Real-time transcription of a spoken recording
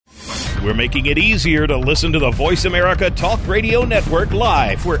We're making it easier to listen to the Voice America Talk Radio Network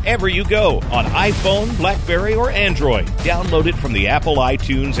live wherever you go on iPhone, BlackBerry, or Android. Download it from the Apple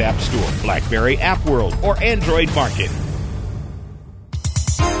iTunes App Store, BlackBerry App World, or Android Market.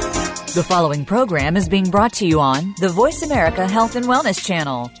 The following program is being brought to you on the Voice America Health and Wellness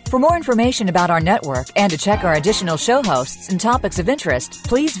Channel. For more information about our network and to check our additional show hosts and topics of interest,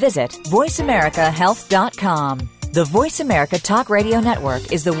 please visit voiceamericahealth.com. The Voice America Talk Radio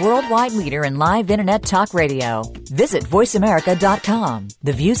Network is the worldwide leader in live Internet talk radio. Visit voiceamerica.com.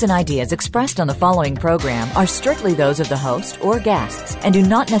 The views and ideas expressed on the following program are strictly those of the host or guests and do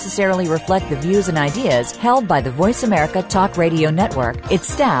not necessarily reflect the views and ideas held by the Voice America Talk Radio Network, its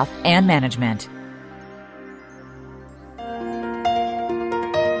staff, and management.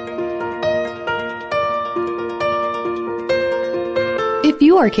 If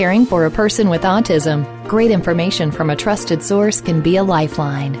you are caring for a person with autism, great information from a trusted source can be a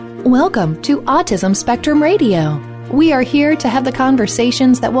lifeline. Welcome to Autism Spectrum Radio. We are here to have the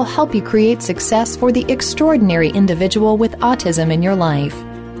conversations that will help you create success for the extraordinary individual with autism in your life.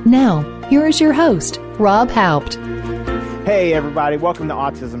 Now, here is your host, Rob Haupt. Hey, everybody. Welcome to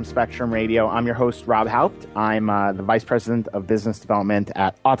Autism Spectrum Radio. I'm your host, Rob Haupt. I'm the Vice President of Business Development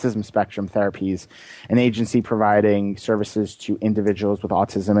at Autism Spectrum Therapies, an agency providing services to individuals with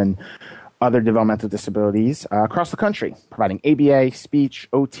autism and other developmental disabilities across the country, providing ABA, speech,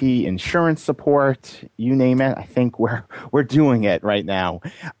 OT, insurance support, you name it. I think we're doing it right now.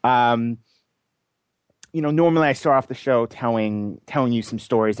 Normally I start off the show telling you some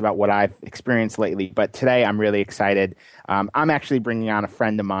stories about what I've experienced lately, but today I'm really excited. I'm actually bringing on a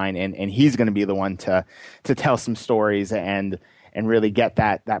friend of mine, and he's going to be the one to tell some stories and really get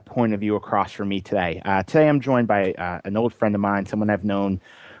that point of view across for me today. Today I'm joined by an old friend of mine, someone I've known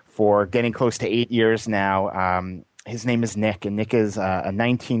for getting close to 8 years now. His name is Nick, and Nick is a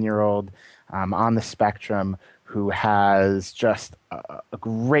 19-year-old on the spectrum who has just a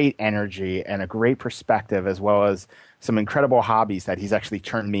great energy and a great perspective, as well as some incredible hobbies that he's actually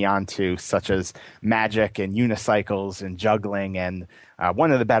turned me on to, such as magic and unicycles and juggling, and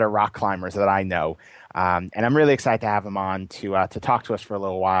one of the better rock climbers that I know. And I'm really excited to have him on to talk to us for a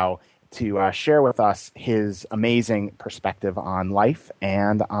little while, to share with us his amazing perspective on life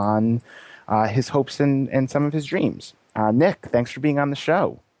and on his hopes and some of his dreams. Nick, thanks for being on the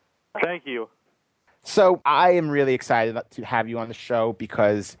show. Thank you. So I am really excited to have you on the show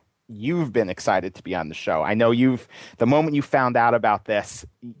because you've been excited to be on the show. I know the moment you found out about this,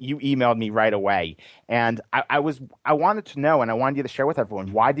 you emailed me right away. And I wanted to know, and I wanted you to share with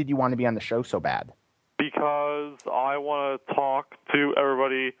everyone, why did you want to be on the show so bad? Because I want to talk to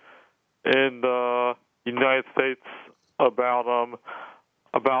everybody in the United States about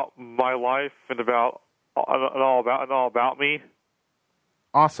my life and all about me.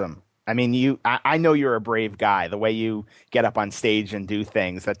 Awesome. I mean, I know you're a brave guy. The way you get up on stage and do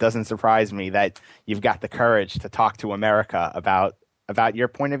things, that doesn't surprise me that you've got the courage to talk to America about your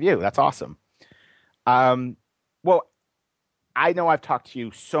point of view. That's awesome. Well, I know I've talked to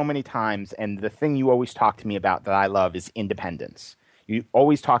you so many times, and the thing you always talk to me about that I love is independence. You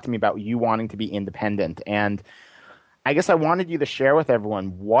always talk to me about you wanting to be independent, and I guess I wanted you to share with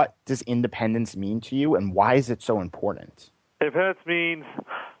everyone, what does independence mean to you, and why is it so important? Independence means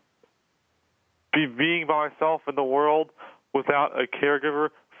being by myself in the world without a caregiver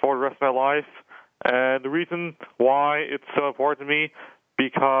for the rest of my life. And the reason why it's so important to me,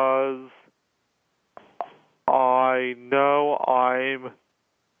 because I know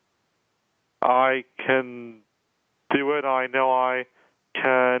I can do it. I know I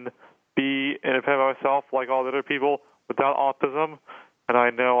can be independent of myself like all the other people without autism. And I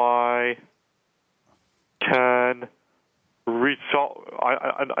know I can reach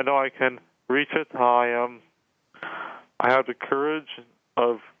I know I can reach it. I have the courage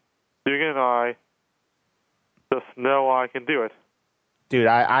of doing it, and I just know I can do it. Dude,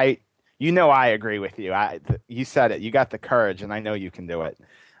 I agree with you. You said it. You got the courage, and I know you can do it.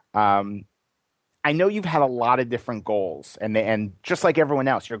 I know you've had a lot of different goals, and just like everyone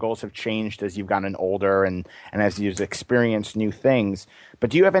else, your goals have changed as you've gotten older and as you've experienced new things.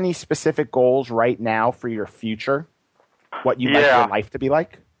 But do you have any specific goals right now for your future? What you'd like your life to be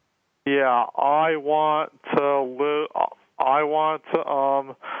like? Yeah, I want to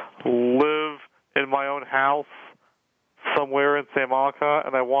live in my own house somewhere in Santa Monica,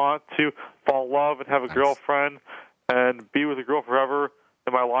 and I want to fall in love and have a girlfriend and be with a girl forever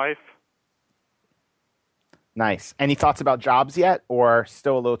in my life. Nice. Any thoughts about jobs yet, or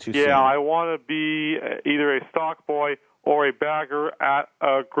still a little too soon? Yeah, I want to be either a stock boy or a bagger at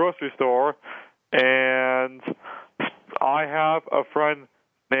a grocery store, and I have a friend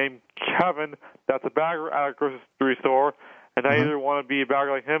named Kevin that's a bagger at a grocery store, and I either want to be a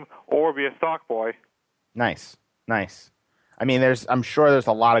bagger like him or be a stock boy. Nice. I mean, I'm sure there's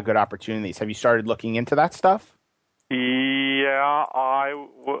a lot of good opportunities. Have you started looking into that stuff? Yeah, I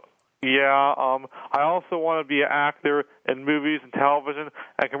also want to be an actor in movies and television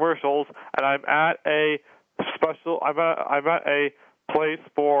and commercials, and I'm at a place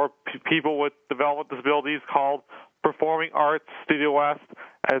for people with developmental disabilities called Performing Arts Studio West,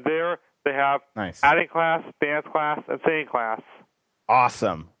 and there they have acting class, dance class, and singing class.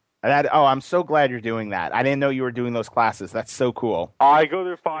 Awesome. I'm so glad you're doing that. I didn't know you were doing those classes. That's so cool. I go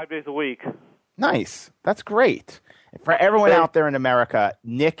there 5 days a week. Nice. That's great. For everyone out there in America,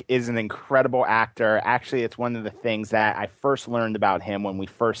 Nick is an incredible actor. Actually, it's one of the things that I first learned about him when we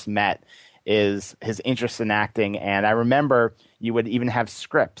first met is his interest in acting. And I remember you would even have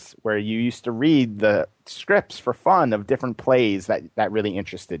scripts where you used to read the scripts for fun of different plays that really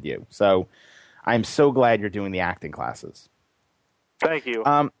interested you. So I'm so glad you're doing the acting classes. Thank you.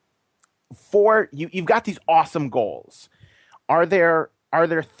 You've got these awesome goals. Are there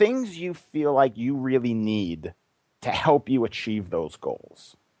things you feel like you really need to help you achieve those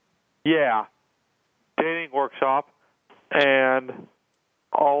goals? Yeah. Dating workshop, and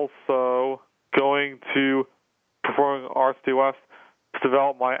also going to Performing Arts West to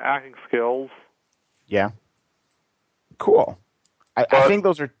develop my acting skills. Yeah. Cool. I think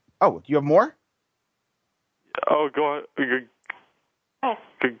those are... Oh, do you have more? Oh, go ahead.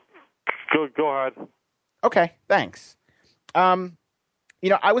 Go ahead. Okay, thanks. I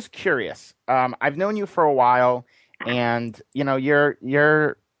was curious. I've known you for a while, and you're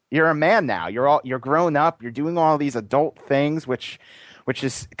a man now. You're grown up. You're doing all these adult things, which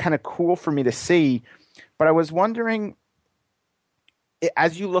is kind of cool for me to see. But I was wondering,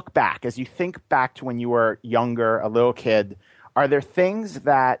 as you look back, as you think back to when you were younger, a little kid, are there things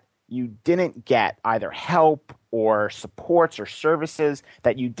that you didn't get, either help or supports or services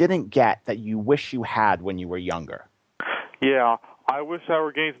that you didn't get that you wish you had when you were younger? Yeah, I wish I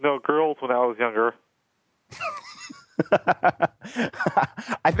were getting to know girls when I was younger.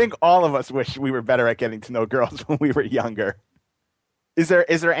 I think all of us wish we were better at getting to know girls when we were younger. Is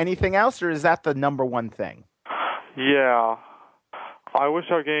there anything else, or is that the number one thing? Yeah, I wish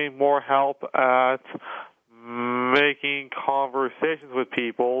I were getting more help at making conversations with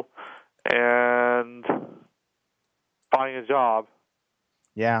people and finding a job.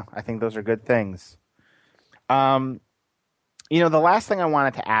 Yeah, I think those are good things. The last thing I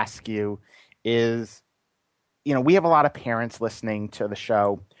wanted to ask you is, we have a lot of parents listening to the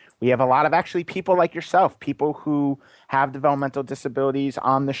show. We have a lot of actually people like yourself, people who have developmental disabilities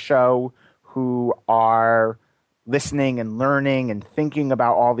on the show who are listening and learning and thinking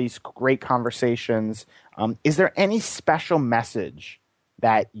about all these great conversations. Is there any special message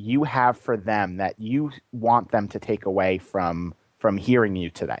that you have for them that you want them to take away from hearing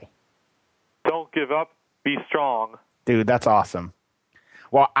you today? Don't give up. Be strong. Dude, that's awesome.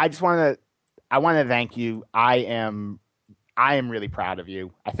 Well, I want to thank you. I am really proud of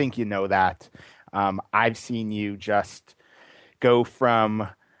you. I think you know that. I've seen you just go from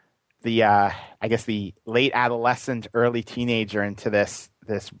the late adolescent, early teenager into this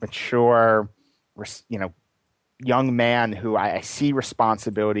mature, young man who I see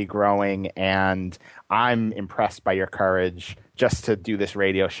responsibility growing, and I'm impressed by your courage just to do this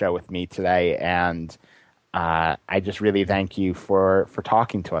radio show with me today. And I just really thank you for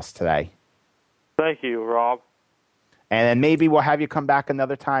talking to us today. Thank you, Rob. And then maybe we'll have you come back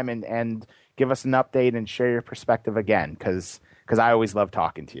another time and give us an update and share your perspective again, because I always love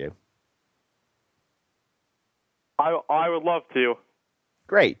talking to you. I would love to.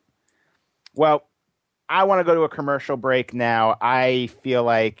 Great. Well, I want to go to a commercial break now. I feel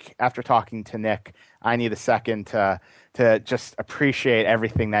like after talking to Nick, I need a second to just appreciate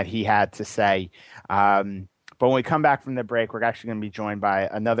everything that he had to say. But when we come back from the break, we're actually going to be joined by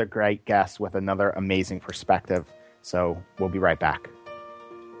another great guest with another amazing perspective. So we'll be right back.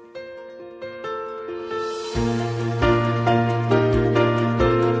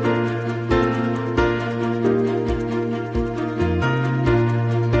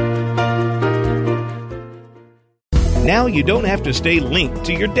 Now you don't have to stay linked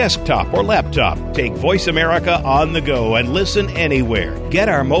to your desktop or laptop. Take Voice America on the go and listen anywhere. Get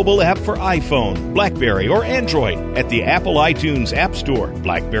our mobile app for iPhone, BlackBerry, or Android at the Apple iTunes App Store,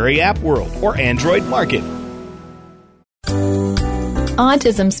 BlackBerry App World, or Android Market.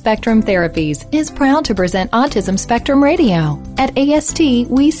 Autism Spectrum Therapies is proud to present Autism Spectrum Radio. At AST,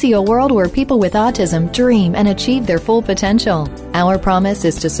 we see a world where people with autism dream and achieve their full potential. Our promise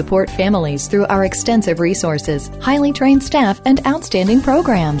is to support families through our extensive resources, highly trained staff, and outstanding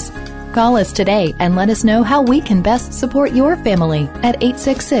programs. Call us today and let us know how we can best support your family at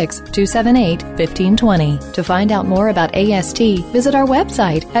 866-278-1520. To find out more about AST, visit our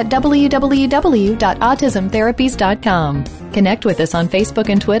website at www.autismtherapies.com. Connect with us on Facebook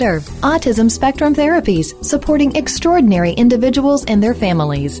and Twitter. Autism Spectrum Therapies, supporting extraordinary individuals and their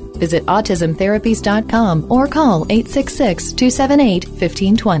families. Visit autismtherapies.com or call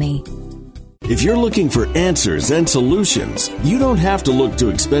 866-278-1520. If you're looking for answers and solutions, you don't have to look to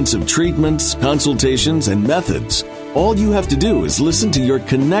expensive treatments, consultations, and methods. All you have to do is listen to your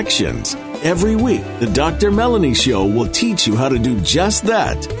connections. Every week, the Dr. Melanie Show will teach you how to do just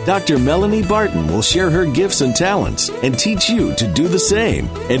that. Dr. Melanie Barton will share her gifts and talents and teach you to do the same.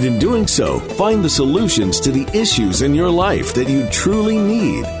 And in doing so, find the solutions to the issues in your life that you truly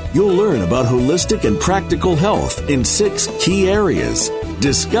need. You'll learn about holistic and practical health in 6 key areas.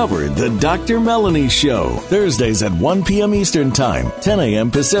 Discover the Dr. Melanie Show, Thursdays at 1 p.m. Eastern Time, 10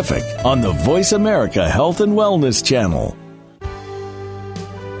 a.m. Pacific, on the Voice America Health and Wellness Channel.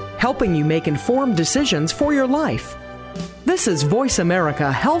 Helping you make informed decisions for your life. This is Voice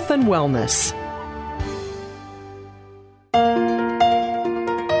America Health and Wellness.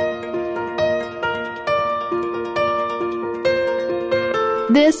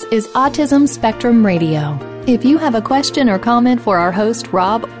 This is Autism Spectrum Radio. If you have a question or comment for our host,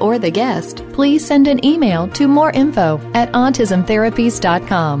 Rob, or the guest, please send an email to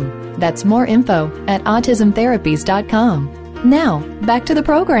moreinfo@autismtherapies.com. That's moreinfo@autismtherapies.com. Now, back to the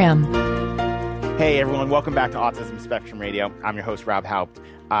program. Hey, everyone. Welcome back to Autism Spectrum Radio. I'm your host, Rob Haupt.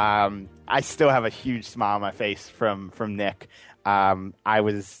 I still have a huge smile on my face from Nick. During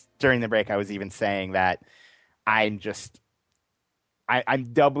the break, I was even saying that I'm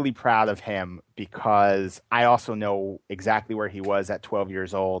doubly proud of him because I also know exactly where he was at 12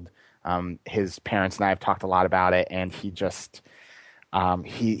 years old. His parents and I have talked a lot about it, and he's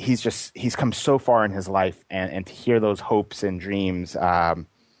come so far in his life, and to hear those hopes and dreams,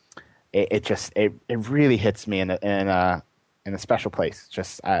 it really hits me in a special place.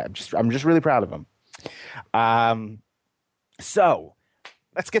 I'm just really proud of him. So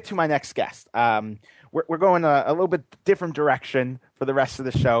let's get to my next guest. We're going a little bit different direction for the rest of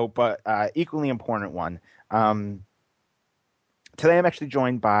the show, but equally important one. Today I'm actually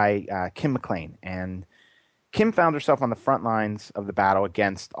joined by Kim McClain, and Kim found herself on the front lines of the battle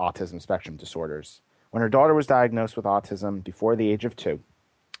against autism spectrum disorders. When her daughter was diagnosed with autism before the age of 2,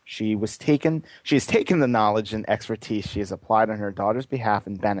 she has taken the knowledge and expertise she has applied on her daughter's behalf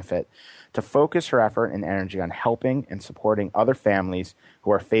and benefit to focus her effort and energy on helping and supporting other families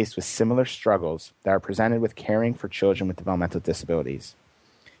who are faced with similar struggles that are presented with caring for children with developmental disabilities.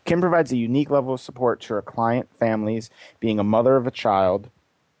 Kim provides a unique level of support to her client families, being a mother of a child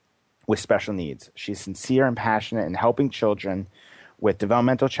with special needs. She's sincere and passionate in helping children with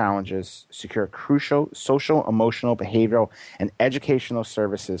developmental challenges secure crucial social, emotional, behavioral, and educational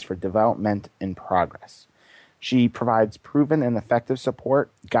services for development in progress. She provides proven and effective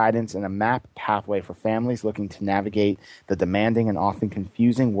support, guidance, and a map pathway for families looking to navigate the demanding and often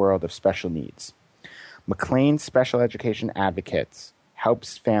confusing world of special needs. McClain Special Education Advocates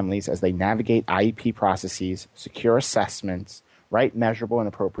helps families as they navigate IEP processes, secure assessments, write measurable and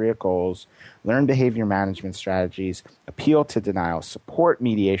appropriate goals, learn behavior management strategies, appeal to denial, support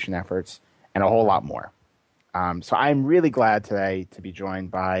mediation efforts, and a whole lot more. So I'm really glad today to be joined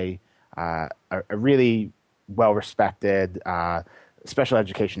by a really well-respected special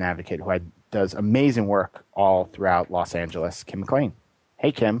education advocate who does amazing work all throughout Los Angeles, Kim McClain.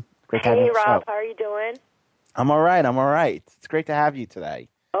 Hey, Kim. Great to have you. Hey, Rob. How are you doing? I'm all right. It's great to have you today.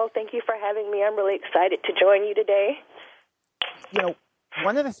 Oh, thank you for having me. I'm really excited to join you today. You know,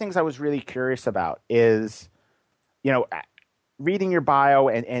 one of the things I was really curious about is, you know, reading your bio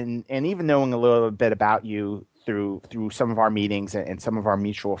and even knowing a little bit about you through some of our meetings and some of our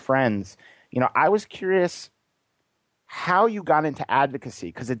mutual friends. You know, I was curious how you got into advocacy,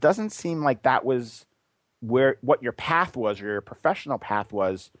 because it doesn't seem like that was what your path was or your professional path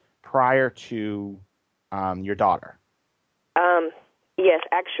was prior to your daughter. Yes,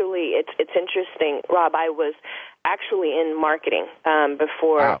 actually, it's interesting, Rob. I was actually in marketing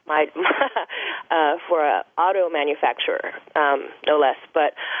before for an auto manufacturer, no less.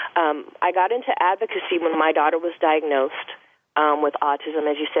 But I got into advocacy when my daughter was diagnosed with autism,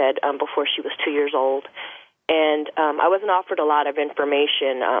 as you said, before she was 2 years old. And I wasn't offered a lot of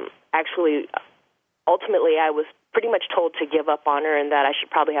information. Actually, ultimately, I was pretty much told to give up on her and that I should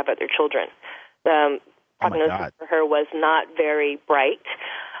probably have other children. Prognosis for her was not very bright.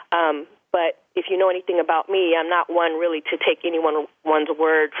 But if you know anything about me, I'm not one really to take anyone's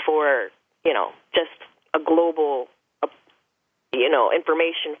word for, just a global,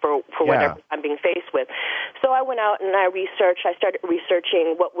 information for whatever I'm being faced with. So I went out and I started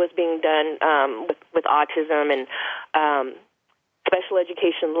researching what was being done with autism and special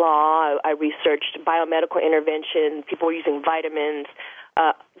education law. I researched biomedical intervention. People were using vitamins,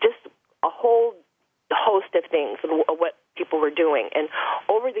 just a whole host of things and what people were doing. And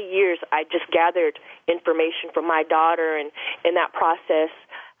over the years, I just gathered information from my daughter, and in that process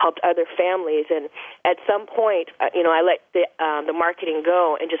helped other families. And at some point, I let the marketing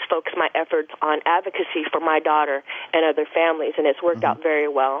go and just focused my efforts on advocacy for my daughter and other families, and it's worked out very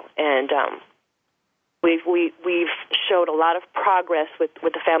well. And we've showed a lot of progress with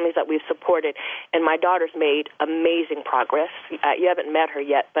the families that we've supported, and my daughter's made amazing progress. You haven't met her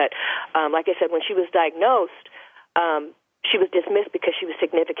yet, but like I said, when she was diagnosed, she was dismissed because she was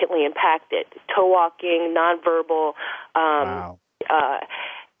significantly impacted, toe walking, nonverbal,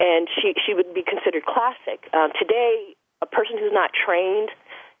 and she would be considered classic. Today, a person who's not trained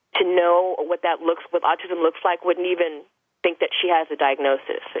to know what autism looks like wouldn't even think that she has a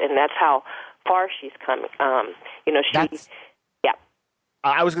diagnosis, and that's how far she's come.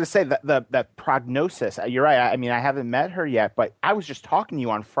 I was going to say that prognosis. You're right. I mean, I haven't met her yet, but I was just talking to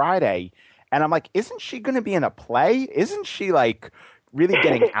you on Friday, and I'm like, isn't she going to be in a play? Isn't she like really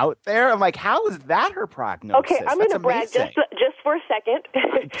getting out there? I'm like, how is that her prognosis? Okay, I'm going to brag just for a second.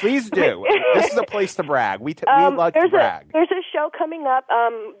 Please do. This is a place to brag. We like to brag. There's a show coming up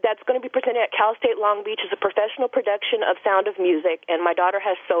that's going to be presented at Cal State Long Beach. It's a professional production of Sound of Music, and my daughter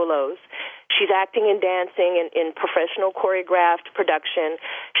has solos. She's acting and dancing in professional choreographed production.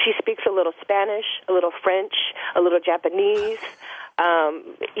 She speaks a little Spanish, a little French, a little Japanese.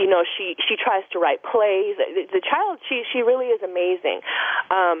 She tries to write plays. The child, she really is amazing.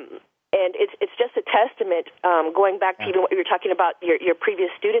 And it's just a testament, going back to even what you were talking about, your previous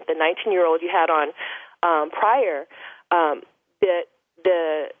student, the 19-year-old you had on prior, the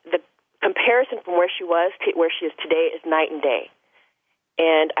comparison from where she was to where she is today is night and day.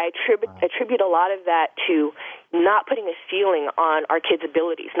 And I attribute a lot of that to not putting a ceiling on our kids'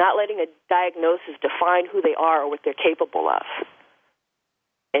 abilities, not letting a diagnosis define who they are or what they're capable of.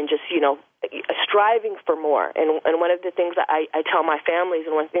 And just, striving for more. And one of the things that I tell my families,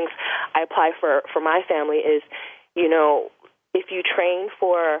 and one of the things I apply for my family is, if you train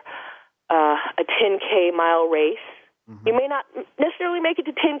for a 10K mile race, you may not necessarily make it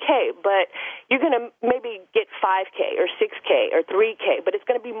to 10K, but you're going to maybe get 5K or 6K or 3K, but it's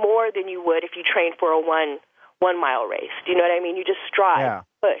going to be more than you would if you train for a one mile race. Do you know what I mean? You just strive,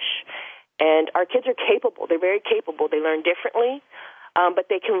 push. And our kids are capable. They're very capable. They learn differently. But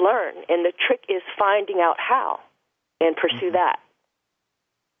they can learn, and the trick is finding out how and pursue that.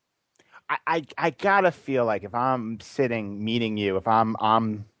 I gotta feel like if I'm meeting you, if I'm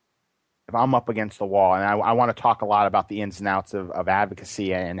up against the wall, and I want to talk a lot about the ins and outs of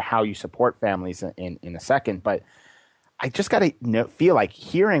advocacy and how you support families in a second, but I just gotta feel like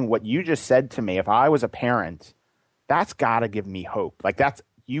hearing what you just said to me. If I was a parent, that's gotta give me hope. Like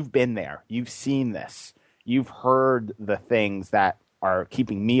you've been there, you've seen this, you've heard the things that are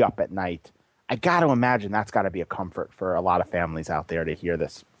keeping me up at night. I got to imagine that's got to be a comfort for a lot of families out there to hear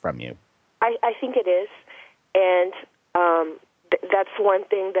this from you. I think it is, and that's one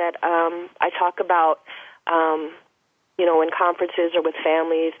thing that I talk about, in conferences or with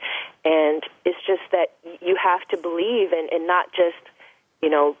families, and it's just that you have to believe and not just,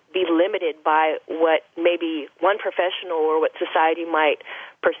 be limited by what maybe one professional or what society might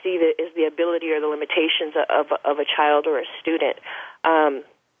perceive it as the ability or the limitations of a child or a student. I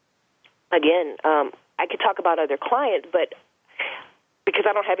could talk about other clients, but because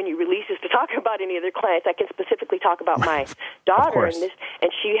I don't have any releases to talk about any other clients, I can specifically talk about my daughter and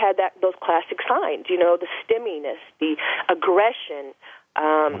she had those classic signs, the stimminess, the aggression,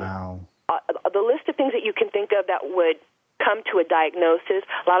 the list of things that you can think of that would come to a diagnosis.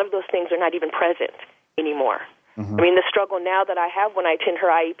 A lot of those things are not even present anymore. I mean, the struggle now that I have when I attend her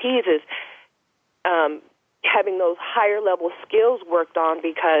IEPs is having those higher level skills worked on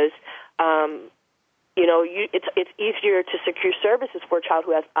because, it's easier to secure services for a child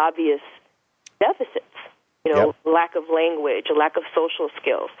who has obvious deficits. Lack of language, a lack of social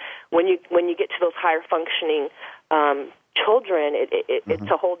skills. When you get to those higher functioning children,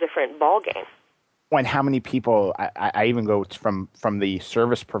 it's a whole different ballgame. And how many people, I even go from the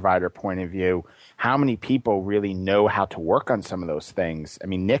service provider point of view, how many people really know how to work on some of those things? I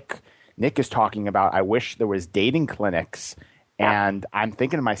mean, Nick Nick is talking about, I wish there was dating clinics. And I'm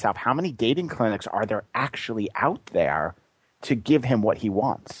thinking to myself, how many dating clinics are there actually out there to give him what he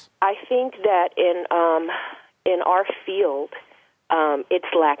wants? I think that in our field, it's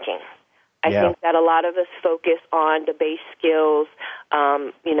lacking. I think that a lot of us focus on the base skills,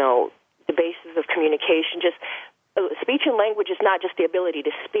 the basis of communication. Just speech and language is not just the ability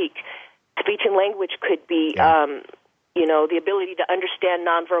to speak. Speech and language could be, the ability to understand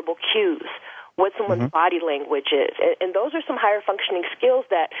nonverbal cues, what someone's body language is. And those are some higher functioning skills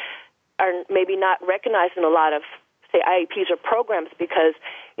that are maybe not recognized in a lot of, say, IEPs or programs because,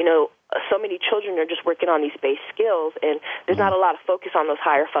 so many children are just working on these base skills, and there's not a lot of focus on those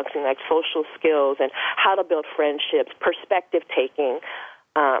higher functioning, like social skills and how to build friendships, perspective taking.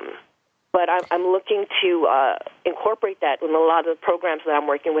 But I'm looking to incorporate that in a lot of the programs that I'm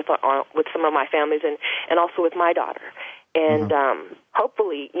working with some of my families and also with my daughter. And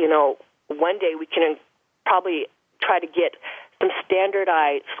hopefully, one day we can probably try to get some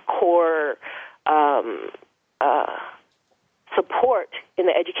standardized core support in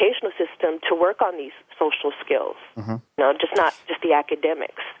the educational system to work on these social skills. Just not just the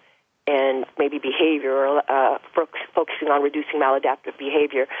academics and maybe behavior or focusing on reducing maladaptive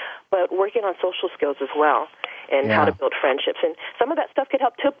behavior, but working on social skills as well and how to build friendships. And some of that stuff could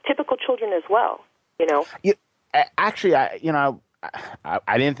help typical children as well, Actually, I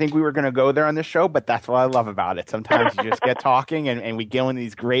didn't think we were going to go there on this show, but that's what I love about it. Sometimes you just get talking and we go in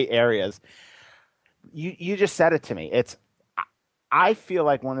these great areas. You just said it to me. I feel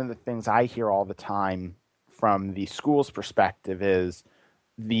like one of the things I hear all the time from the school's perspective is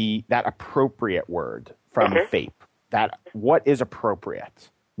that appropriate word from FAPE. That what is appropriate,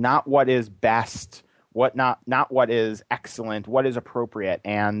 not what is best, not what is excellent, what is appropriate,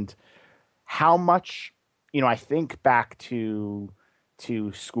 and how much. I think back to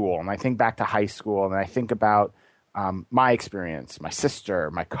school, and I think back to high school, and I think about my experience, my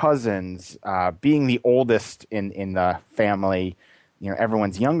sister, my cousins, being the oldest in the family.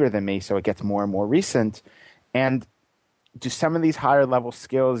 Everyone's younger than me, so it gets more and more recent. And do some of these higher level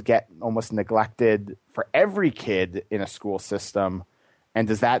skills get almost neglected for every kid in a school system? And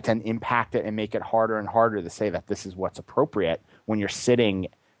does that then impact it and make it harder and harder to say that this is what's appropriate when you're sitting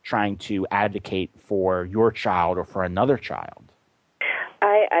trying to advocate for your child or for another child?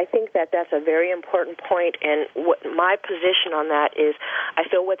 I think that that's a very important point, and my position on that is I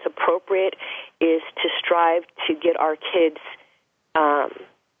feel what's appropriate is to strive to get our kids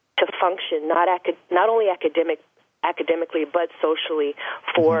to function not only academically but socially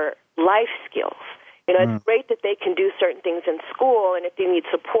for life skills. It's great that they can do certain things in school, and if they need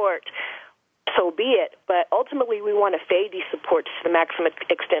support, so be it. But ultimately, we want to fade these supports to the maximum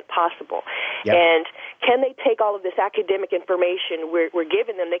extent possible. Yep. And can they take all of this academic information we're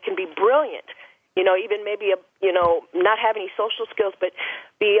giving them? They can be brilliant. Even maybe not have any social skills, but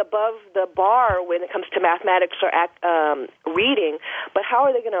be above the bar when it comes to mathematics or reading. But how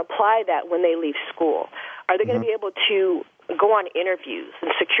are they going to apply that when they leave school? Are they going to be able to go on interviews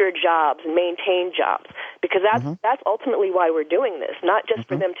and secure jobs and maintain jobs? Because that's ultimately why we're doing this, not just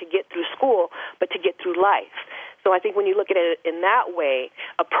for them to get through school, but to get through life. So I think when you look at it in that way,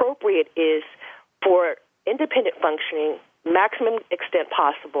 appropriate is for independent functioning, maximum extent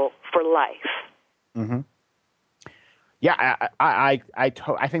possible for life. Yeah, I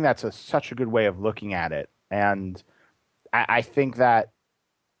think that's such a good way of looking at it, and I think that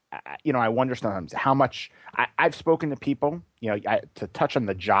I wonder sometimes how much I've spoken to people, to touch on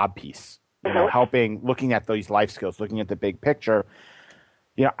the job piece, helping, looking at those life skills, looking at the big picture.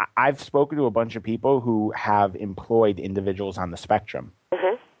 I've spoken to a bunch of people who have employed individuals on the spectrum,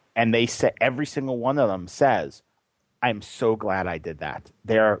 and they say every single one of them says, "I'm so glad I did that."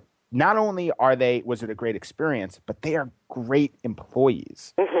 They're not only was it a great experience, but they are great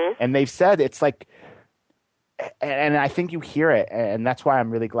employees. And they've said it's like, and I think you hear it, and that's why I'm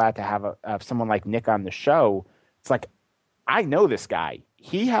really glad to have someone like Nick on the show. It's like, I know this guy.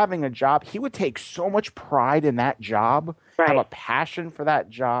 He having a job, he would take so much pride in that job, have a passion for that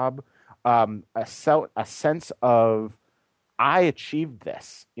job, a sense of, I achieved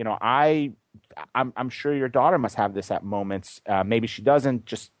this. I'm sure your daughter must have this at moments. Maybe she doesn't,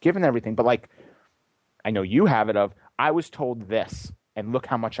 just given everything. But like, I know you have it of, I was told this, and look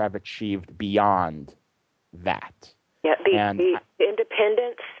how much I've achieved beyond that. Yeah, the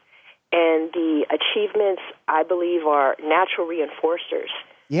independence and the achievements, I believe, are natural reinforcers.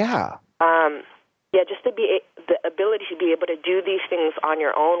 Yeah. Just to be the ability to be able to do these things on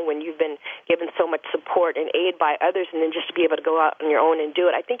your own when you've been given so much support and aid by others, and then just to be able to go out on your own and do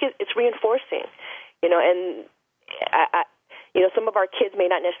it. I think it's reinforcing, and some of our kids may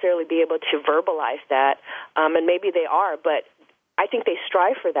not necessarily be able to verbalize that, and maybe they are, but I think they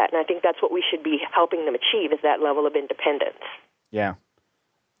strive for that, and I think that's what we should be helping them achieve, is that level of independence. Yeah.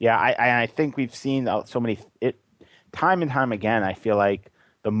 Yeah, I think we've seen so many time and time again. I feel like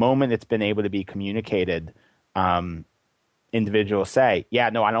the moment it's been able to be communicated, individuals say, yeah,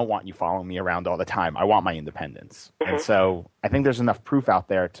 no, I don't want you following me around all the time. I want my independence. Mm-hmm. And so I think there's enough proof out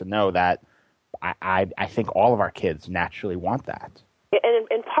there to know that I think all of our kids naturally want that.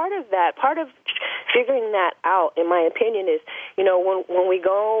 And part of figuring that out, in my opinion, is, when we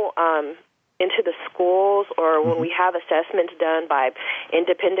go into the schools, or when we have assessments done by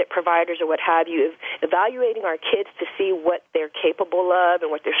independent providers or what have you, evaluating our kids to see what they're capable of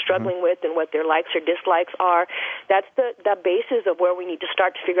and what they're struggling with and what their likes or dislikes are, that's the basis of where we need to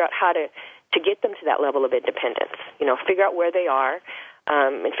start to figure out how to get them to that level of independence. Figure out where they are,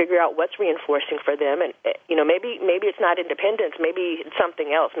 and figure out what's reinforcing for them. And, maybe it's not independence. Maybe it's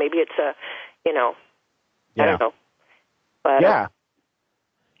something else. Maybe it's I don't know. But, yeah.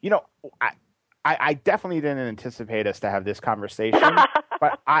 I definitely didn't anticipate us to have this conversation,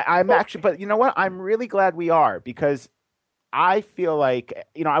 but but you know what? I'm really glad we are, because I feel like,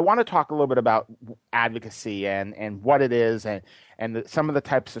 I want to talk a little bit about advocacy and what it is and some of the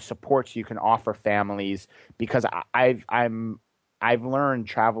types of supports you can offer families, because I've learned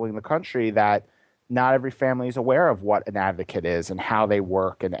traveling the country that not every family is aware of what an advocate is and how they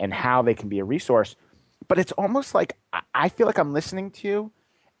work and how they can be a resource. But it's almost like I feel like I'm listening to you,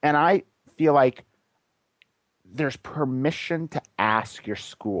 and I feel like there's permission to ask your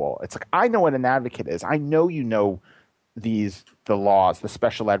school. It's like, I know what an advocate is. I know the laws, the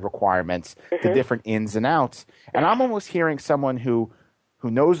special ed requirements, the different ins and outs. And I'm almost hearing someone who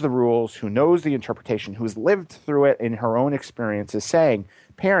knows the rules, who knows the interpretation, who's lived through it in her own experiences, saying,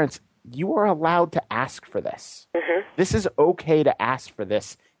 parents, you are allowed to ask for this. This is okay to ask for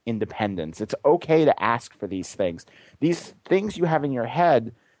this independence. It's okay to ask for these things. These things you have in your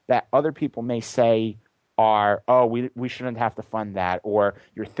head that other people may say are, oh, we shouldn't have to fund that, or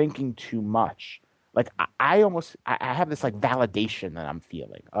you're thinking too much. Like, I have this like validation that I'm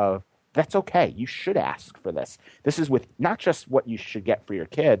feeling of, that's okay. You should ask for this. This is with not just what you should get for your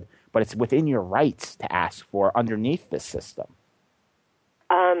kid, but it's within your rights to ask for underneath this system.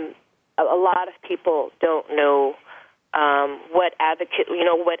 A lot of people don't know what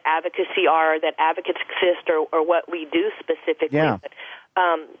advocacy are, that advocates exist, or what we do specifically. Yeah. But,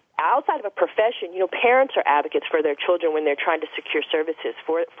 outside of a profession, parents are advocates for their children when they're trying to secure services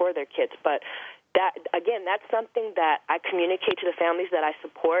for their kids. But that's something that I communicate to the families that I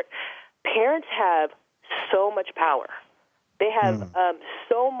support. Parents have so much power. They have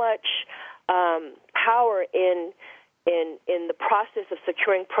so much power in the process of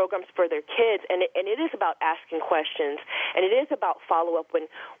securing programs for their kids, and it is about asking questions, and it is about follow-up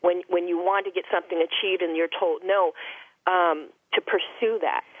when you want to get something achieved and you're told no, to pursue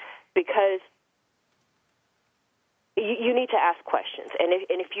that, because you need to ask questions, and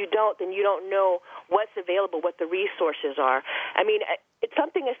if you don't, then you don't know what's available, what the resources are. I mean, it's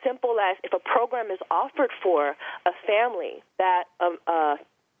something as simple as, if a program is offered for a family that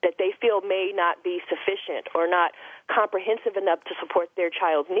they feel may not be sufficient or not comprehensive enough to support their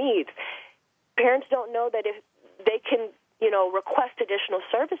child's needs, parents don't know that if they can, request additional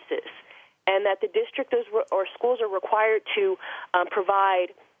services, and that the district or schools are required to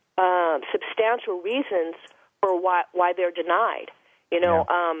provide substantial reasons for why they're denied.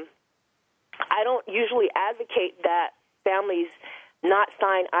 I don't usually advocate that families not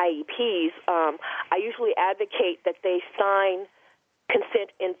sign IEPs. I usually advocate that they sign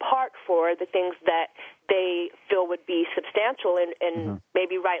consent in part for the things that they feel would be substantial, and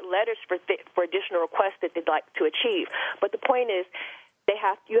maybe write letters for additional requests that they'd like to achieve. But the point is,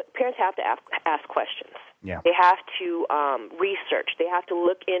 parents have to ask questions. Yeah. They have to research. They have to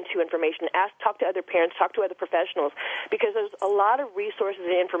look into information. Talk to other parents. Talk to other professionals, because there's a lot of resources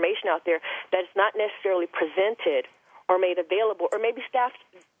and information out there that is not necessarily presented or made available, or maybe staff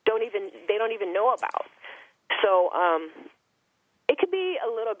don't even know about. So it could be a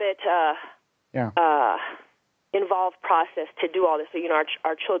little bit involved process to do all this. So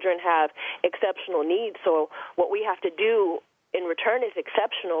our children have exceptional needs. So what we have to do in return is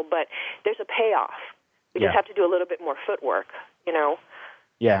exceptional, but there's a payoff. We just have to do a little bit more footwork,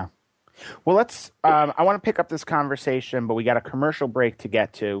 Yeah. Well, let's. I want to pick up this conversation, but we got a commercial break to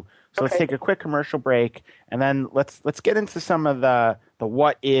get to. So let's take a quick commercial break, and then let's get into some of the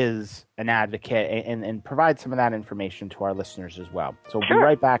what is an advocate, and provide some of that information to our listeners as well. So we'll be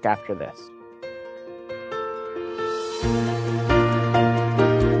right back after this.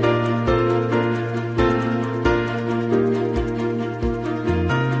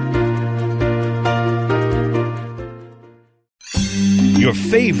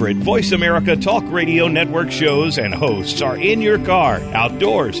 favorite Voice America Talk Radio Network shows and hosts are in your car,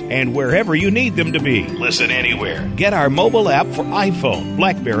 outdoors, and wherever you need them to be. Listen anywhere. Get our mobile app for iPhone,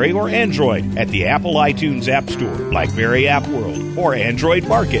 BlackBerry, or Android at the Apple iTunes App Store, BlackBerry App World, or Android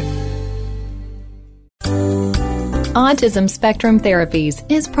Market. Autism Spectrum Therapies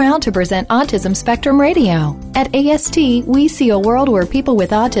is proud to present Autism Spectrum Radio. At AST, we see a world where people with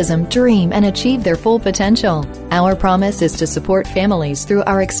autism dream and achieve their full potential. Our promise is to support families through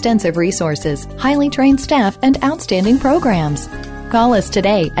our extensive resources, highly trained staff, and outstanding programs. Call us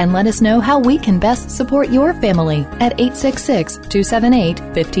today and let us know how we can best support your family at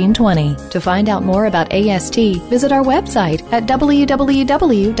 866-278-1520. To find out more about AST, visit our website at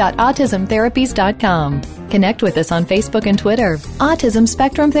www.autismtherapies.com. Connect with us on Facebook and Twitter. Autism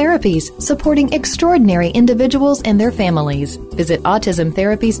Spectrum Therapies, supporting extraordinary individuals and their families. Visit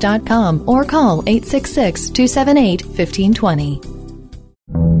autismtherapies.com or call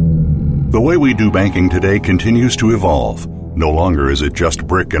 866-278-1520. The way we do banking today continues to evolve. No longer is it just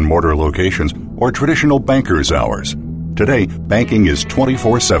brick and mortar locations or traditional banker's hours. Today, banking is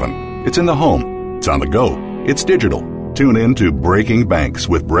 24/7. It's in the home. It's on the go. It's digital. Tune in to Breaking Banks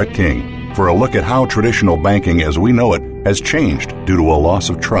with Brett King for a look at how traditional banking as we know it has changed due to a loss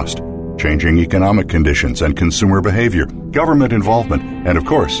of trust, changing economic conditions and consumer behavior, government involvement, and of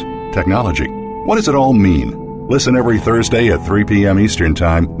course, technology. What does it all mean? Listen every Thursday at 3 p.m. Eastern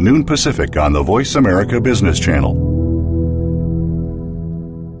Time, noon Pacific on the Voice America Business Channel.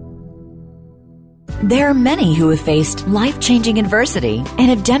 There are many who have faced life-changing adversity and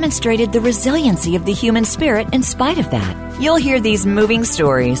have demonstrated the resiliency of the human spirit in spite of that. You'll hear these moving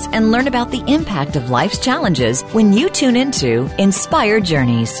stories and learn about the impact of life's challenges when you tune into Inspired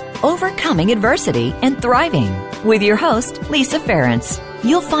Journeys, Overcoming Adversity and Thriving, with your host, Lisa Ferrance.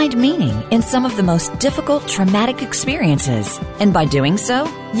 You'll find meaning in some of the most difficult, traumatic experiences. And by doing so,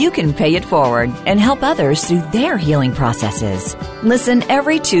 you can pay it forward and help others through their healing processes. Listen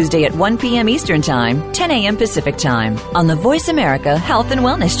every Tuesday at 1 p.m. Eastern Time, 10 a.m. Pacific Time on the Voice America Health and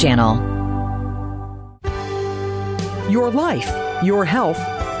Wellness Channel. Your life, your health,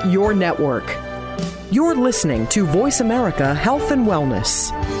 your network. You're listening to Voice America Health and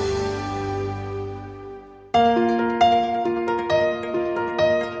Wellness.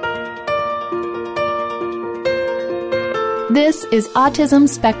 This is Autism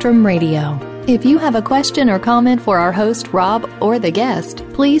Spectrum Radio. If you have a question or comment for our host, Rob, or the guest,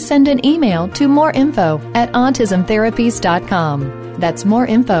 please send an email to moreinfo@autismtherapies.com. That's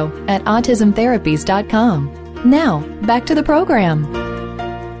moreinfo@autismtherapies.com. Now, back to the program.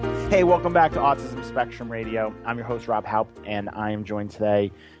 Hey, welcome back to Autism Spectrum Radio. I'm your host, Rob Haupt, and I am joined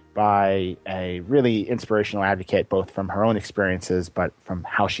today by a really inspirational advocate, both from her own experiences, but from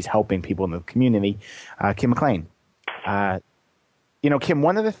how she's helping people in the community, Kim McClain. Kim,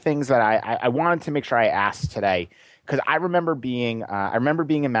 one of the things that I wanted to make sure I asked today, because I remember being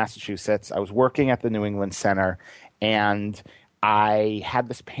in Massachusetts. I was working at the New England Center, and I had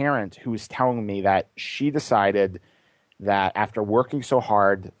this parent who was telling me that she decided that after working so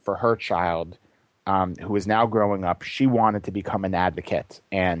hard for her child, who is now growing up, she wanted to become an advocate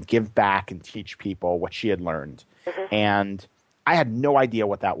and give back and teach people what she had learned. Mm-hmm. And I had no idea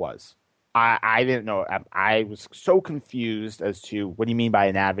what that was. I didn't know. I was so confused as to what do you mean by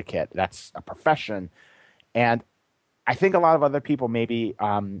an advocate? That's a profession. And I think a lot of other people maybe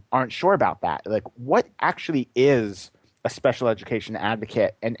aren't sure about that. Like, what actually is a special education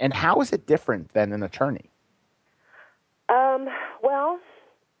advocate, and how is it different than an attorney? Well,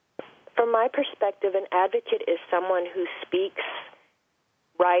 from my perspective, an advocate is someone who speaks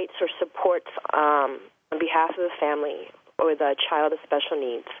rights or supports on behalf of the family or the child with special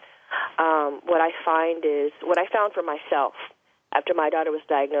needs. What I found for myself after my daughter was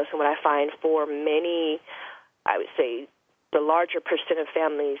diagnosed, and what I find for many, I would say the larger percent of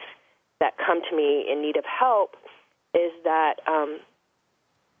families that come to me in need of help, is that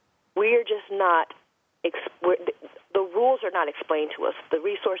we're just not, the rules are not explained to us. The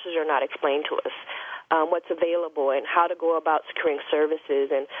resources are not explained to us. What's available and how to go about securing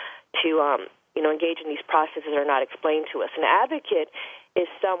services and to engage in these processes are not explained to us. An advocate is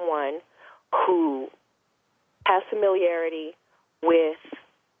someone who has familiarity with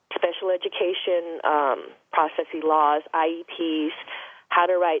special education processing laws, IEPs, how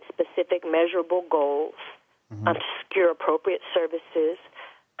to write specific measurable goals, to secure appropriate services,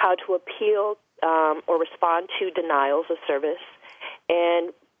 how to appeal or respond to denials of service,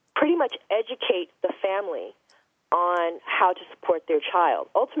 and pretty much educate the family on how to support their child.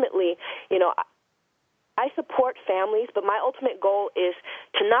 Ultimately, I support families, but my ultimate goal is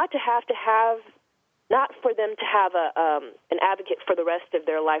to not to have not for them to have an advocate for the rest of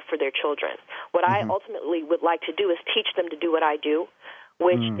their life for their children. What I ultimately would like to do is teach them to do what I do,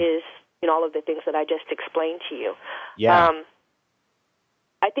 which is, you know, all of the things that I just explained to you. Yeah.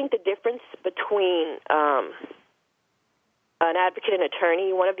 I think the difference between an advocate and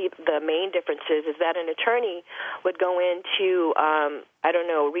attorney, one of the main differences is that an attorney would go into,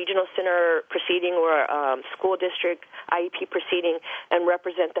 regional center proceeding or school district IEP proceeding and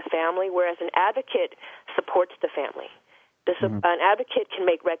represent the family, whereas an advocate supports the family. An advocate can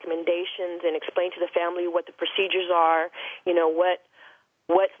make recommendations and explain to the family what the procedures are, you know,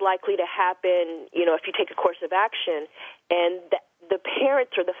 what's likely to happen, you know, if you take a course of action, and the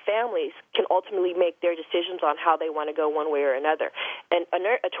parents or the families can ultimately make their decisions on how they want to go one way or another. And an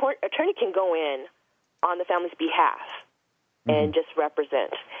attorney can go in on the family's behalf and just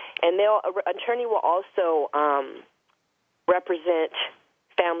represent. And an attorney will also represent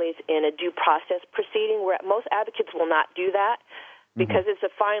families in a due process proceeding, where most advocates will not do that because it's a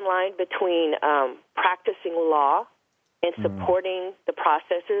fine line between practicing law and supporting the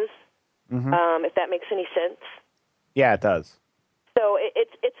processes, if that makes any sense. Yeah, it does. So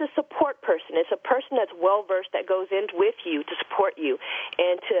it's a support person. It's a person that's well-versed that goes in with you to support you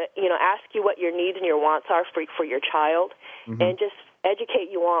and to, you know, ask you what your needs and your wants are for your child and just educate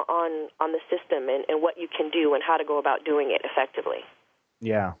you on the system and what you can do and how to go about doing it effectively.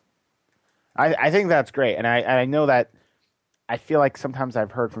 Yeah. I think that's great. And I know that I feel like sometimes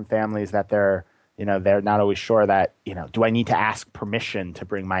I've heard from families that they're not always sure that, you know, do I need to ask permission to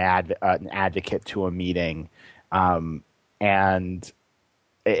bring my an advocate to a meeting? And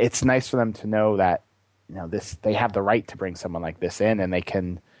it's nice for them to know that, you know, they have the right to bring someone like this in, and they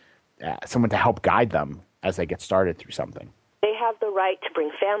can someone to help guide them as they get started through something. They have the right to bring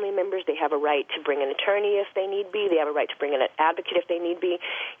family members. They have a right to bring an attorney if they need be. They have a right to bring an advocate if they need be.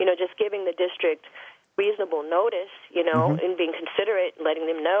 You know, just giving the district reasonable notice, you know, and being considerate and letting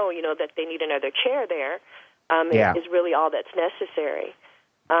them know, you know, that they need another chair there is really all that's necessary.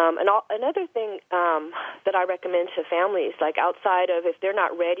 Another thing that I recommend to families, like outside of if they're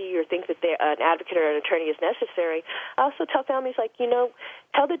not ready or think that an advocate or an attorney is necessary, I also tell families, like, you know,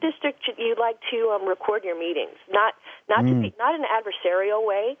 tell the district you'd like to record your meetings, not in an adversarial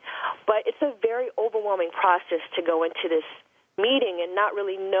way, but it's a very overwhelming process to go into this meeting and not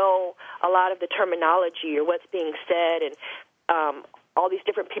really know a lot of the terminology or what's being said, and all these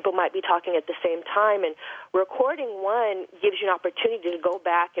different people might be talking at the same time. And recording one gives you an opportunity to go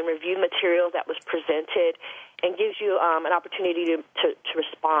back and review material that was presented and gives you an opportunity to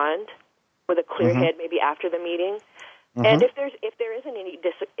respond with a clear head maybe after the meeting. And if there is any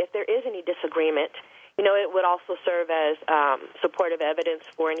disagreement, you know, it would also serve as supportive evidence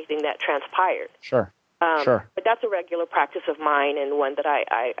for anything that transpired. Sure. But that's a regular practice of mine and one that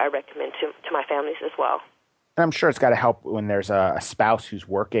I recommend to my families as well. And I'm sure it's got to help when there's a spouse who's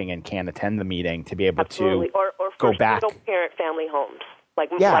working and can't attend the meeting to be able to or go back. Single-parent family homes. I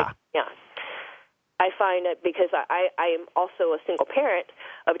find that because I am also a single parent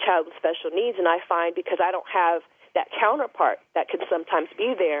of a child with special needs, and I find because I don't have that counterpart that can sometimes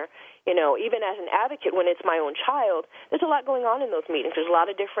be there, you know, even as an advocate when it's my own child, there's a lot going on in those meetings. There's a lot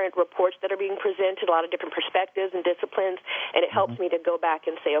of different reports that are being presented, a lot of different perspectives and disciplines, and it helps me to go back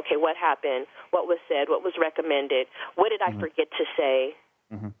and say, okay, what happened, what was said, what was recommended, what did I forget to say?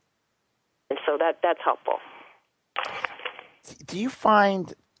 And so that's helpful. Do you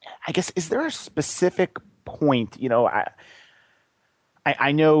find, I guess, is there a specific point, you know,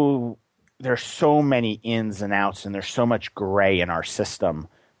 I know there's so many ins and outs and there's so much gray in our system,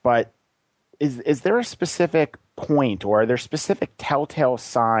 but is there a specific point or are there specific telltale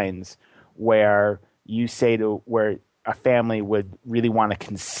signs where you say where a family would really want to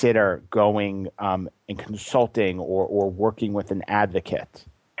consider going and consulting or working with an advocate?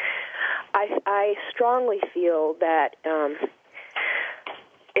 I strongly feel that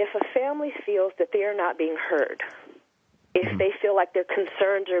if a family feels that they are not being heard, if they feel like their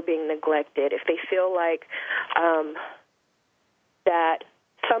concerns are being neglected, if they feel like that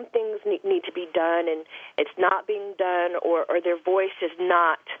some things need to be done and it's not being done, or their voice is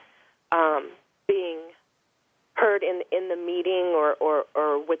not being heard in the meeting or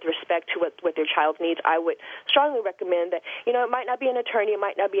with respect to what their child needs, I would strongly recommend that, you know, it might not be an attorney, it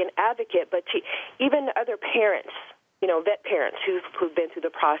might not be an advocate, but even other parents, you know, vet parents who've been through the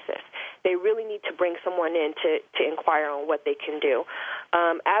process, they really need to bring someone in to inquire on what they can do.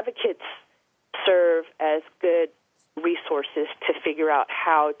 Advocates serve as good resources to figure out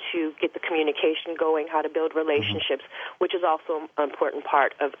how to get the communication going, how to build relationships, which is also an important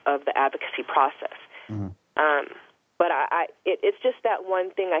part of the advocacy process. But it's just that one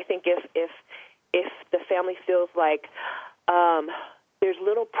thing. I think if the family feels like there's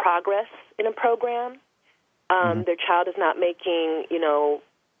little progress in a program, their child is not making,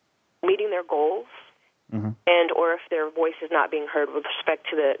 meeting their goals, and or if their voice is not being heard with respect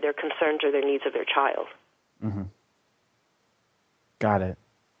to their concerns or their needs of their child. Got it.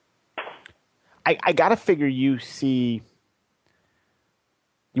 I got to figure you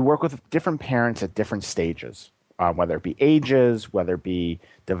work with different parents at different stages, whether it be ages, whether it be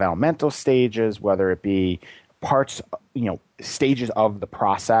developmental stages, whether it be parts, stages of the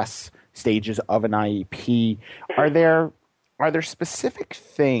process, stages of an IEP. Are there specific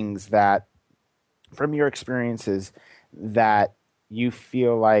things that, from your experiences, that you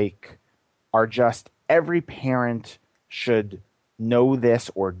feel like are just every parent should know this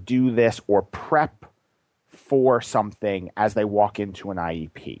or do this or prep for something as they walk into an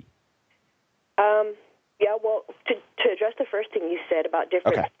IEP? To address the first thing you said about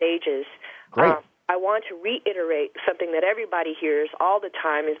different stages, Great. I want to reiterate something that everybody hears all the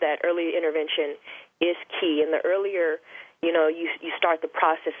time, is that early intervention is key. And the earlier, you start the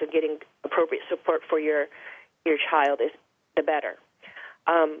process of getting appropriate support for your child, is the better.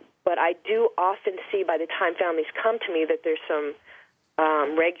 But I do often see by the time families come to me that there's some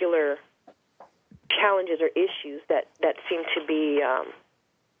regular challenges or issues that seem to be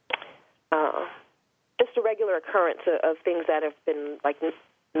just a regular occurrence of things that have been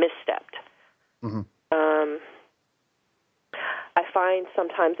misstepped. I find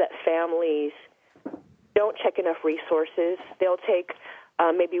sometimes that families don't check enough resources. They'll take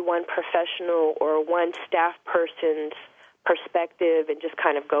maybe one professional or one staff person's perspective and just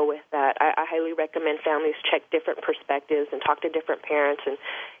kind of go with that. I highly recommend families check different perspectives and talk to different parents, and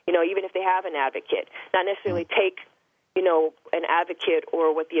even if they have an advocate, not necessarily take an advocate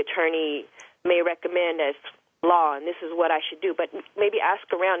or what the attorney may recommend as law and this is what I should do, but maybe ask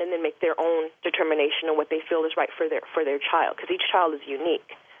around and then make their own determination on what they feel is right for their child, because each child is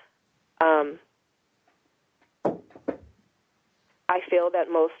unique. I feel that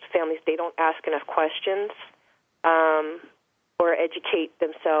most families, they don't ask enough questions or educate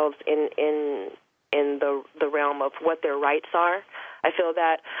themselves in the realm of what their rights are. I feel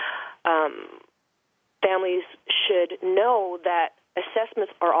that families should know that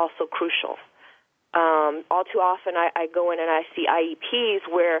assessments are also crucial. All too often I go in and I see IEPs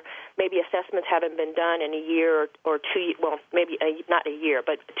where maybe assessments haven't been done in a year or 2, maybe not a year,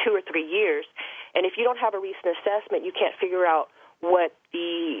 but 2 or 3 years. And if you don't have a recent assessment, you can't figure out what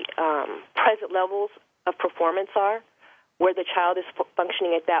the present levels of performance are, where the child is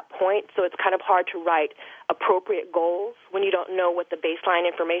functioning at that point. So it's kind of hard to write appropriate goals when you don't know what the baseline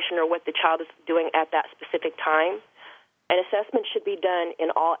information or what the child is doing at that specific time. An assessment should be done in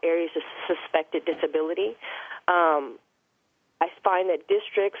all areas of suspected disability. I find that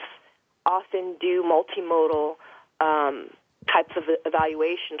districts often do multimodal types of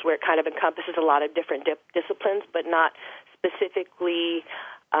evaluations where it kind of encompasses a lot of different disciplines, but not specifically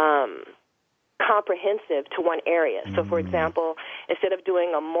comprehensive to one area. So, for example, instead of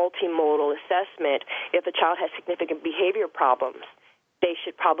doing a multimodal assessment, if a child has significant behavior problems, they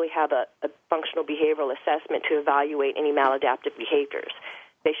should probably have a functional behavioral assessment to evaluate any maladaptive behaviors.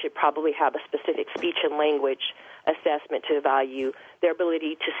 They should probably have a specific speech and language assessment to evaluate their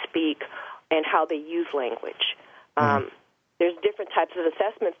ability to speak and how they use language. There's different types of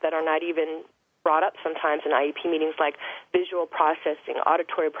assessments that are not even brought up sometimes in IEP meetings, like visual processing,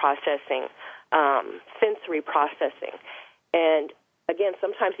 auditory processing, sensory processing. And again,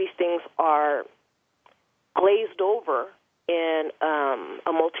 sometimes these things are glazed over in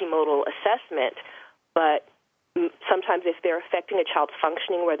a multimodal assessment, but sometimes if they're affecting a child's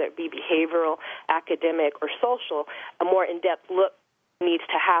functioning, whether it be behavioral, academic, or social, a more in-depth look needs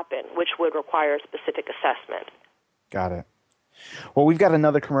to happen, which would require a specific assessment. Got it. Well, we've got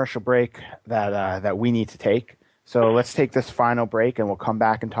another commercial break that we need to take. So let's take this final break, and we'll come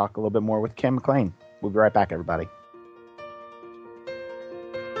back and talk a little bit more with Kim McClain. We'll be right back, everybody.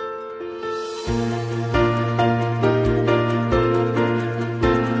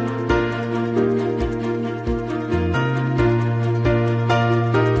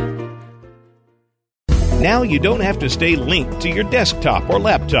 Now you don't have to stay linked to your desktop or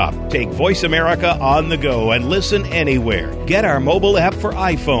laptop. Take Voice America on the go and listen anywhere. Get our mobile app for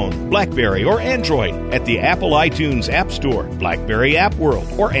iPhone, BlackBerry, or Android at the Apple iTunes App Store, BlackBerry App World,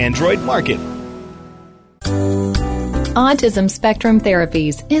 or Android Market. Autism Spectrum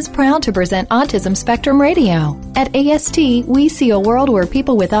Therapies is proud to present Autism Spectrum Radio. At AST, we see a world where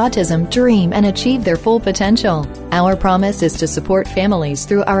people with autism dream and achieve their full potential. Our promise is to support families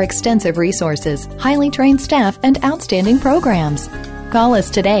through our extensive resources, highly trained staff, and outstanding programs. Call us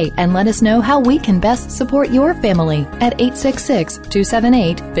today and let us know how we can best support your family at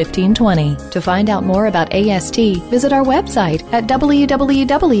 866-278-1520. To find out more about AST, visit our website at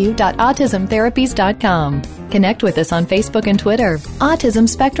www.autismtherapies.com. Connect with us on Facebook and Twitter. Autism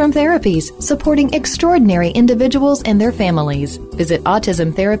Spectrum Therapies, supporting extraordinary individuals and their families. Visit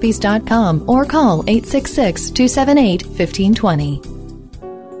autismtherapies.com or call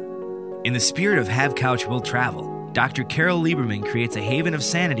 866-278-1520. In the spirit of Have Couch Will Travel, Dr. Carol Lieberman creates a haven of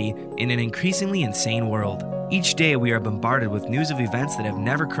sanity in an increasingly insane world. Each day we are bombarded with news of events that have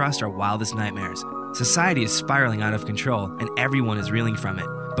never crossed our wildest nightmares. Society is spiraling out of control and everyone is reeling from it.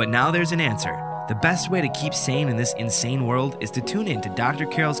 But now there's an answer. The best way to keep sane in this insane world is to tune in to Dr.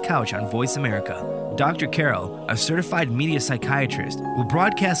 Carol's Couch on Voice America. Dr. Carol, a certified media psychiatrist, will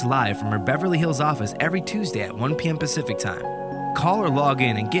broadcast live from her Beverly Hills office every Tuesday at 1 p.m. Pacific Time. Call or log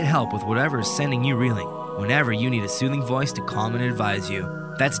in and get help with whatever is sending you reeling, whenever you need a soothing voice to calm and advise you.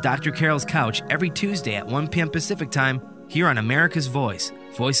 That's Dr. Carol's Couch every Tuesday at 1 p.m. Pacific Time here on America's Voice,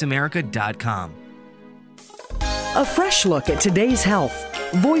 voiceamerica.com. A fresh look at today's health.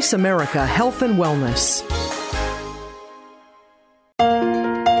 Voice America Health and Wellness.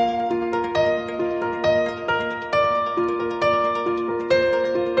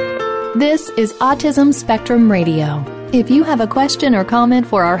 This is Autism Spectrum Radio. If you have a question or comment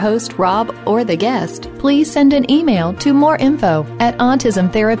for our host, Rob, or the guest, please send an email to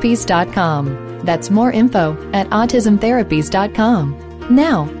moreinfo@autismtherapies.com. That's moreinfo@autismtherapies.com.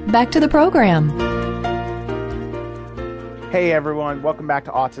 Now, back to the program. Hey everyone, welcome back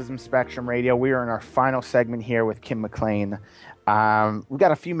to Autism Spectrum Radio. We are in our final segment here with Kim McClain. We've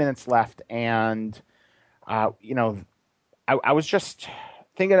got a few minutes left, and I was just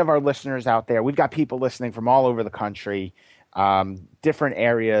thinking of our listeners out there. We've got people listening from all over the country, different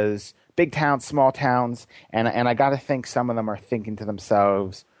areas, big towns, small towns, and I got to think some of them are thinking to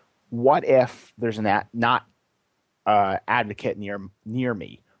themselves, what if there's not advocate near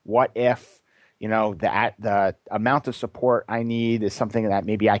me? What if the amount of support I need is something that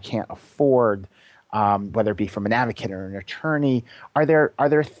maybe I can't afford, whether it be from an advocate or an attorney? Are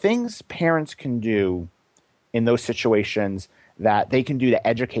there things parents can do in those situations that they can do to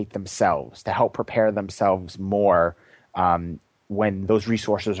educate themselves, to help prepare themselves more when those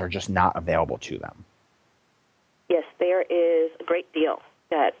resources are just not available to them? Yes, there is a great deal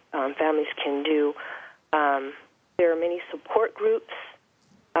that families can do. There are many support groups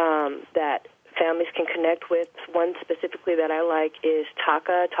that families can connect with. One specifically that I like is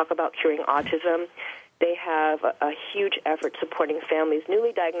TACA, Talk About Curing Autism. They have a huge effort supporting families,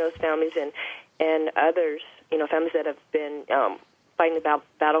 newly diagnosed families, and others, families that have been fighting the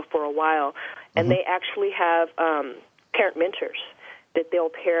battle for a while. And they actually have parent mentors that they'll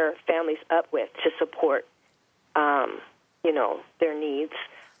pair families up with to support, their needs.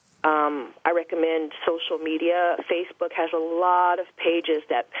 I recommend social media. Facebook has a lot of pages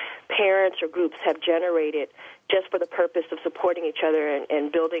that parents or groups have generated just for the purpose of supporting each other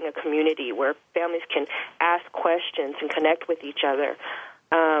and building a community where families can ask questions and connect with each other.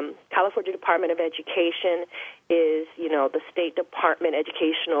 California Department of Education is, the State Department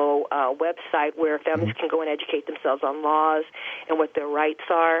educational website where families can go and educate themselves on laws and what their rights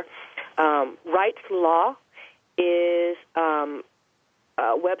are. Rights Law is a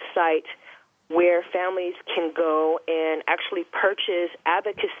website where families can go and actually purchase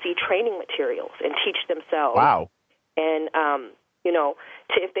advocacy training materials and teach themselves. Wow. And,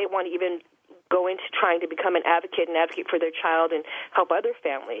 if they want to even go into trying to become an advocate and advocate for their child and help other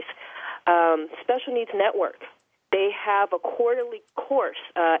families. Special Needs Network, they have a quarterly course,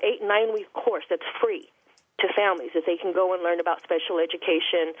 8-9-week course that's free to families that they can go and learn about special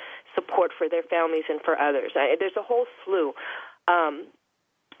education support for their families and for others. There's a whole slew.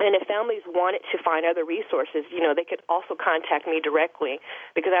 And if families wanted to find other resources, they could also contact me directly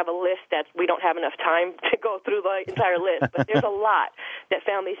because I have a list that we don't have enough time to go through the entire list. But there's a lot that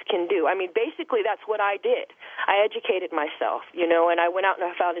families can do. I mean, basically, that's what I did. I educated myself, and I went out and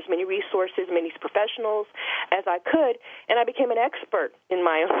I found as many resources, many professionals as I could, and I became an expert in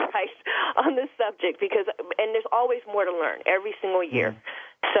my own right on this subject and there's always more to learn every single year.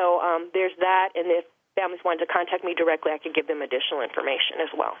 So there's that, and if families wanted to contact me directly, I could give them additional information as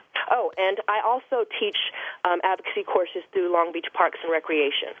well. Oh, and I also teach advocacy courses through Long Beach Parks and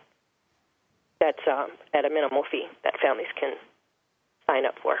Recreation. That's at a minimal fee that families can sign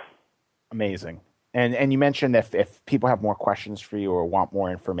up for. Amazing. And you mentioned if people have more questions for you or want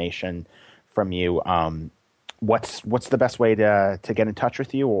more information from you, what's the best way to get in touch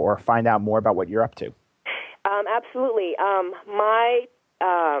with you or find out more about what you're up to? Absolutely. My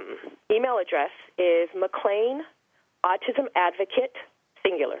email address is McClain, Autism Advocate,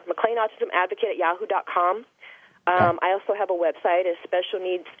 singular. McClain Autism Advocate at yahoo.com. I also have a website, is Special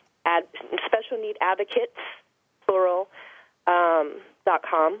Need Advocates, plural,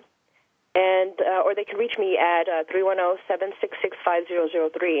 .com. And or they can reach me at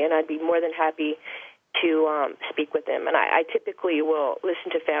 310-766-5003, and I'd be more than happy to speak with them. And I typically will listen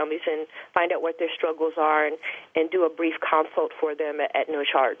to families and find out what their struggles are and do a brief consult for them at no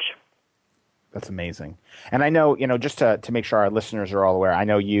charge. That's amazing. And I know, just to make sure our listeners are all aware, I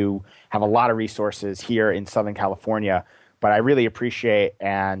know you have a lot of resources here in Southern California, but I really appreciate,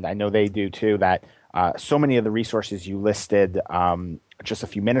 and I know they do too, that so many of the resources you listed just a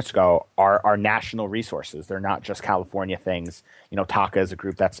few minutes ago are national resources. They're not just California things. TACA is a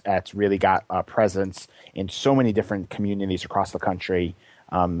group that's really got a presence in so many different communities across the country,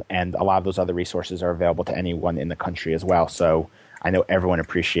 and a lot of those other resources are available to anyone in the country as well. So I know everyone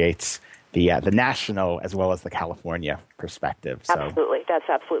appreciates the national as well as the California perspective. So, absolutely. That's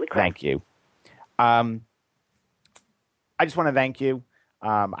absolutely correct. Thank you. I just want to thank you.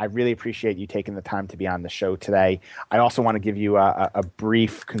 I really appreciate you taking the time to be on the show today. I also want to give you a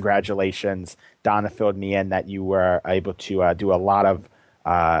brief congratulations. Donna filled me in that you were able to do a lot of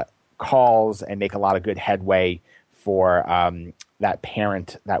calls and make a lot of good headway for that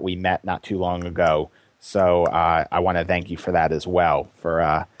parent that we met not too long ago. So I want to thank you for that as well,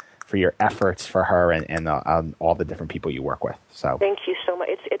 for your efforts for her and all the different people you work with. So thank you so much.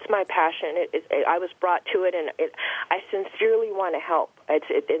 It's my passion. I was brought to it, and I sincerely want to help. And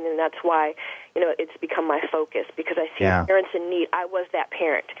that's why it's become my focus, because I see parents in need. I was that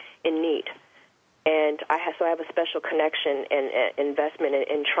parent in need, and I have a special connection and investment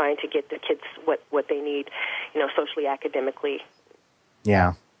in trying to get the kids what they need, socially, academically.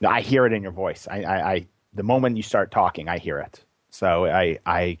 Yeah, no, I hear it in your voice. I the moment you start talking, I hear it. So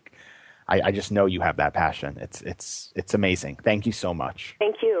I just know you have that passion. It's amazing. Thank you so much.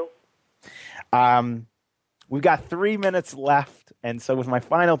 Thank you. We've got 3 minutes left, and so with my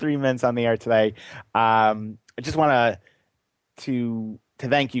final 3 minutes on the air today, I just want to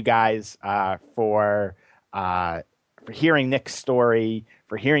thank you guys for hearing Nick's story,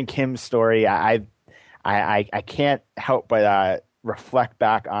 for hearing Kim's story. I can't help but reflect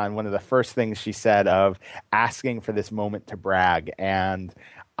back on one of the first things she said of asking for this moment to brag, and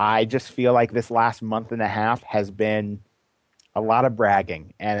I just feel like this last month and a half has been a lot of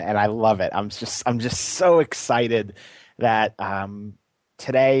bragging, and I love it. I'm just so excited that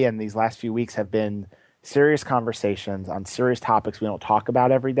today and these last few weeks have been serious conversations on serious topics we don't talk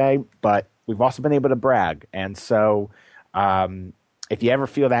about every day, but we've also been able to brag. And so if you ever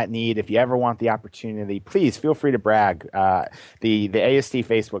feel that need, if you ever want the opportunity, please feel free to brag. The AST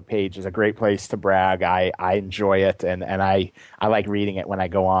Facebook page is a great place to brag. I enjoy it, and I like reading it when I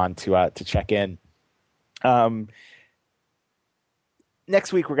go on to check in.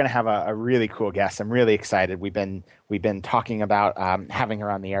 Next week we're going to have a really cool guest. I'm really excited. We've been talking about having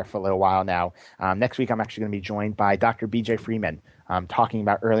her on the air for a little while now. Next week I'm actually going to be joined by Dr. BJ Freeman, talking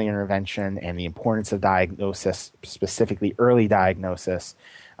about early intervention and the importance of diagnosis, specifically early diagnosis.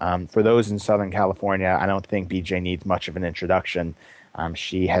 For those in Southern California, I don't think BJ needs much of an introduction.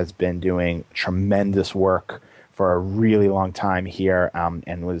 She has been doing tremendous work for a really long time here,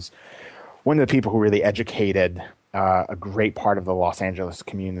 and was one of the people who really educated a great part of the Los Angeles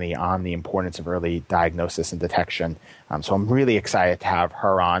community on the importance of early diagnosis and detection. So I'm really excited to have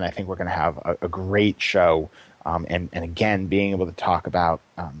her on. I think we're going to have a great show. And again, being able to talk about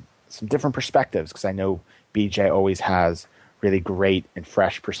some different perspectives, because I know BJ always has really great and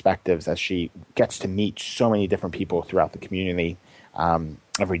fresh perspectives as she gets to meet so many different people throughout the community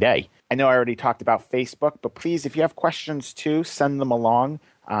every day. I know I already talked about Facebook, but please, if you have questions too, send them along.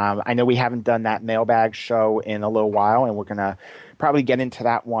 I know we haven't done that mailbag show in a little while, and we're going to probably get into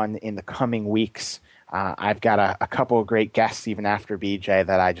that one in the coming weeks. I've got a couple of great guests even after BJ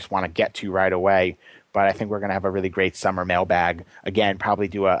that I just want to get to right away, but I think we're going to have a really great summer mailbag. Again, probably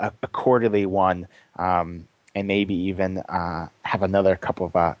do a quarterly one, and maybe even have another couple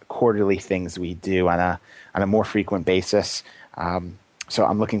of quarterly things we do on a more frequent basis. So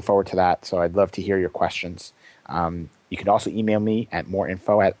I'm looking forward to that. So I'd love to hear your questions. You can also email me at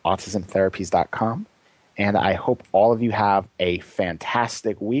moreinfo@autismtherapies.com. And I hope all of you have a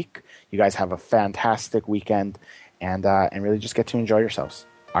fantastic week. You guys have a fantastic weekend, and really just get to enjoy yourselves.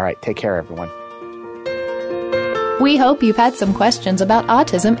 All right, take care, everyone. We hope you've had some questions about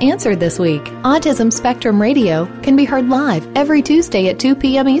autism answered this week. Autism Spectrum Radio can be heard live every Tuesday at 2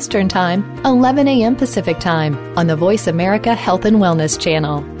 p.m. Eastern Time, 11 a.m. Pacific Time on the Voice America Health and Wellness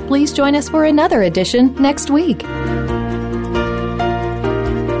channel. Please join us for another edition next week.